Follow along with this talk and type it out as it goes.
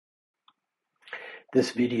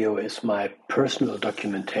This video is my personal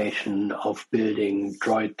documentation of building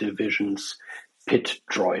Droid Division's Pit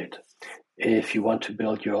Droid. If you want to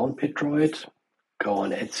build your own Pit Droid, go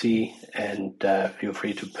on Etsy and feel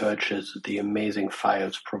free to purchase the amazing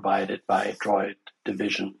files provided by Droid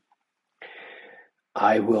Division.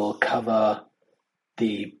 I will cover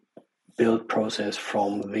the build process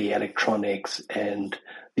from the electronics and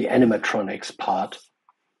the animatronics part,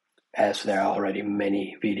 as there are already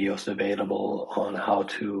many videos available on how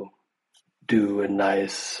to do a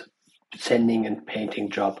nice sanding and painting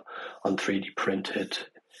job on 3D printed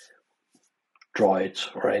droids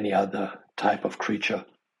or any other type of creature.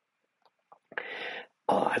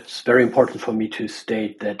 It's very important for me to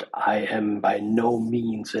state that I am by no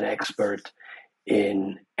means an expert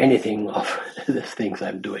in anything of the things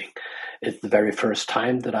I'm doing. It's the very first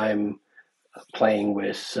time that I'm playing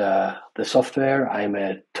with the software. I'm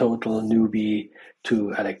a total newbie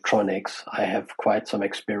to electronics. I have quite some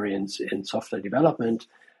experience in software development,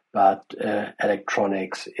 but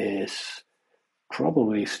electronics is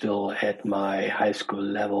probably still at my high school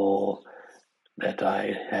level that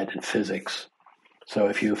I had in physics. So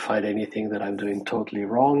if you find anything that I'm doing totally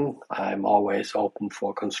wrong, I'm always open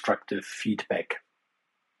for constructive feedback.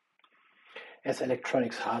 As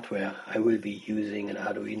electronics hardware, I will be using an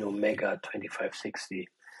Arduino Mega 2560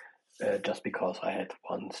 just because I had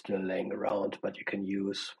one still laying around, but you can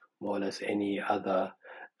use more or less any other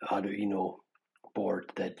Arduino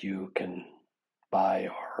board that you can buy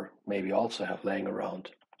or maybe also have laying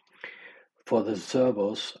around. For the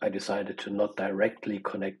servos, I decided to not directly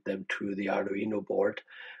connect them to the Arduino board,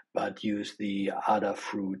 but use the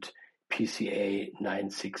Adafruit PCA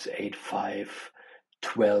 9685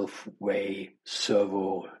 12-way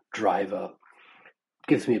servo driver.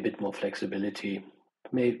 Gives me a bit more flexibility.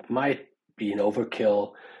 Might be an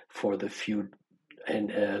overkill for the few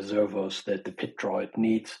servos that the Pit Droid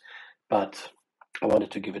needs, but I wanted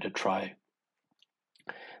to give it a try.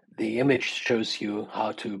 The image shows you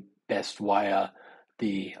how to best wire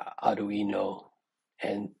the Arduino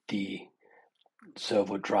and the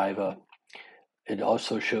servo driver. It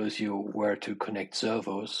also shows you where to connect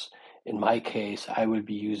servos. In my case, I will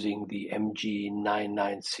be using the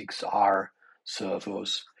MG996R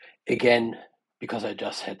servos. Again, because I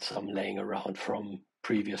just had some laying around from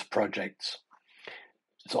previous projects.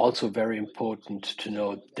 It's also very important to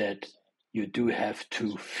note that you do have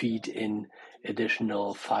to feed in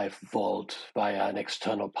additional 5 volt via an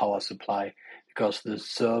external power supply, because the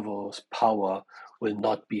servo's power will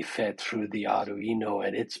not be fed through the Arduino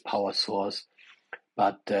and its power source,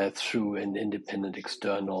 but through an independent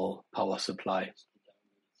external power supply.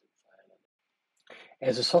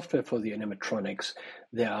 As a software for the animatronics,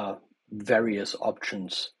 there are various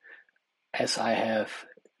options. As I have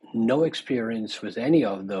no experience with any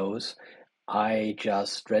of those, I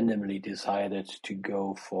just randomly decided to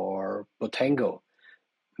go for Bottango,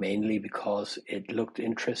 mainly because it looked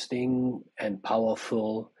interesting and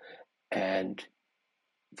powerful and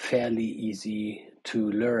fairly easy to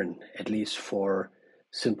learn, at least for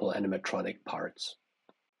simple animatronic parts.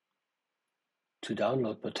 To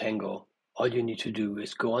download Bottango, all you need to do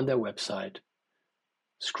is go on their website,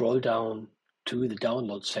 scroll down to the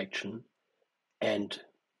download section, and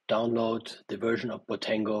download the version of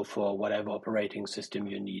Bottango for whatever operating system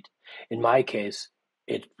you need. In my case,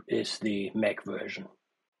 it is the Mac version.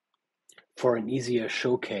 For an easier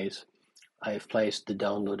showcase, I have placed the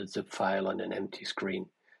downloaded zip file on an empty screen,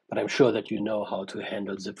 but I'm sure that you know how to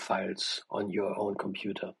handle zip files on your own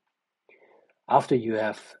computer. After you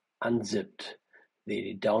have unzipped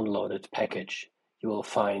the downloaded package, you will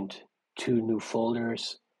find 2 new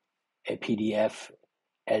folders, a PDF,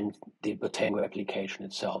 and the Bottango application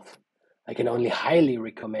itself. I can only highly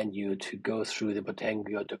recommend you to go through the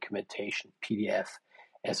Bottango documentation PDF,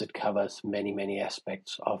 as it covers many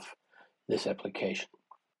aspects of this application.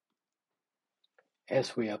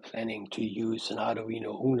 As we are planning to use an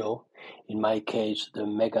Arduino Uno, in my case the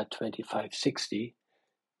Mega 2560,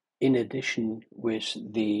 in addition with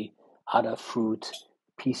the Adafruit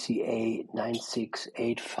PCA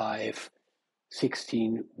 9685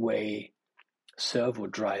 16-way servo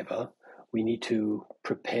driver, we need to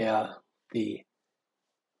prepare the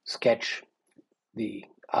sketch, the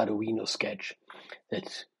Arduino sketch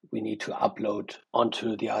that we need to upload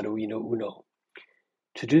onto the Arduino Uno.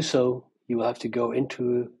 To do so, you will have to go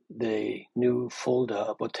into the new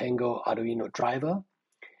folder Bottango Arduino driver,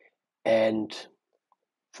 and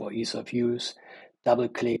for ease of use,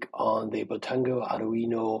 double-click on the Bottango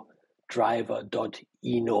Arduino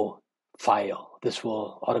driver.ino file. This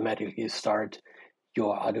will automatically start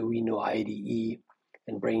your Arduino IDE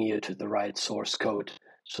and bring you to the right source code.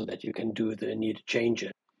 so that you can do the needed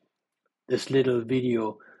changes. This little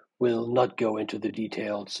video will not go into the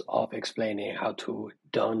details of explaining how to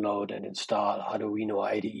download and install Arduino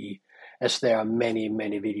IDE, as there are many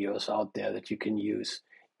videos out there that you can use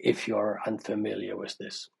if you're unfamiliar with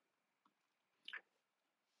this.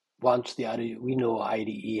 Once the Arduino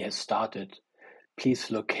IDE has started, please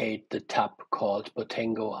locate the tab called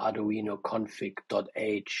Bottango Arduino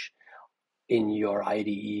config.h in your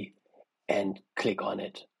IDE and click on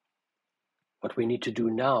it. What we need to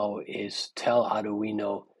do now is tell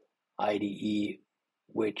Arduino IDE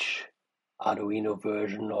which Arduino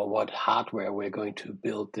version or what hardware we're going to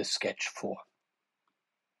build this sketch for.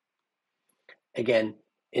 Again,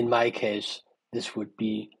 in my case, this would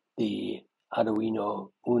be the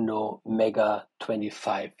Arduino Uno Mega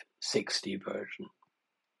 2560 version.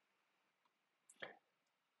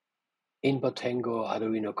 In Bottango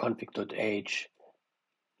Arduino config.h,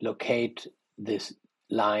 locate this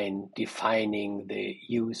line defining the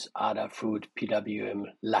use Adafruit PWM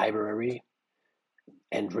library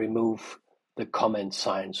and remove the comment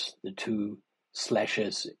signs, the two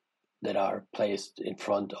slashes that are placed in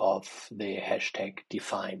front of the hashtag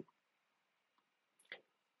define.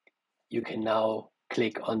 You can now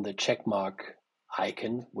click on the checkmark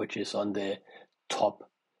icon, which is on the top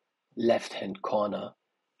left-hand corner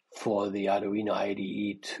for the Arduino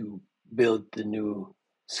IDE to build the new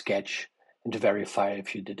sketch and to verify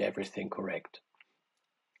if you did everything correct.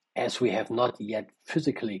 As we have not yet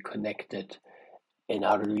physically connected an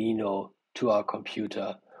Arduino to our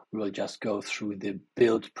computer, we will just go through the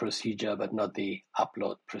build procedure, but not the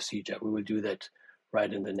upload procedure. We will do that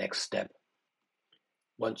right in the next step.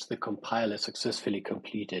 Once the compile is successfully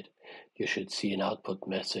completed, you should see an output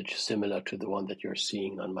message similar to the one that you're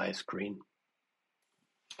seeing on my screen.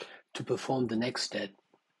 To perform the next step,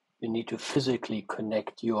 you need to physically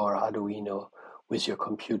connect your Arduino with your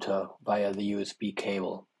computer via the USB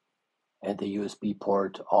cable and the USB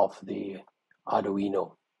port of the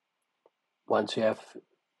Arduino. Once you have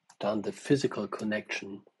done the physical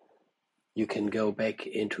connection, you can go back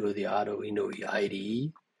into the Arduino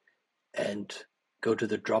IDE and go to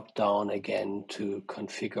the drop down again to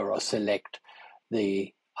configure or select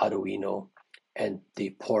the Arduino and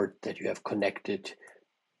the port that you have connected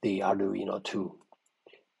the Arduino to.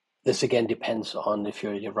 This again depends on if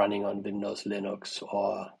you're running on Windows, Linux,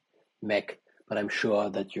 or Mac, but I'm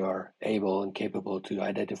sure that you're able and capable to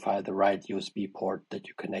identify the right USB port that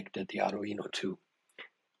you connected the Arduino to.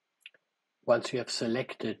 Once you have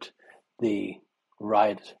selected the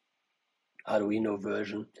right Arduino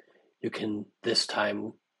version, you can this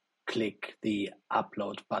time click the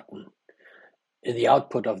upload button. In the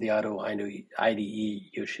output of the Arduino IDE,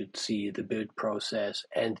 you should see the build process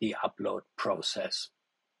and the upload process.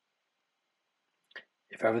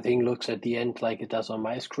 If everything looks at the end like it does on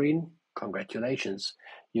my screen, congratulations,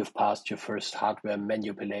 you've passed your first hardware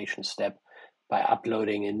manipulation step by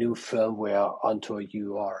uploading a new firmware onto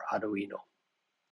your Arduino.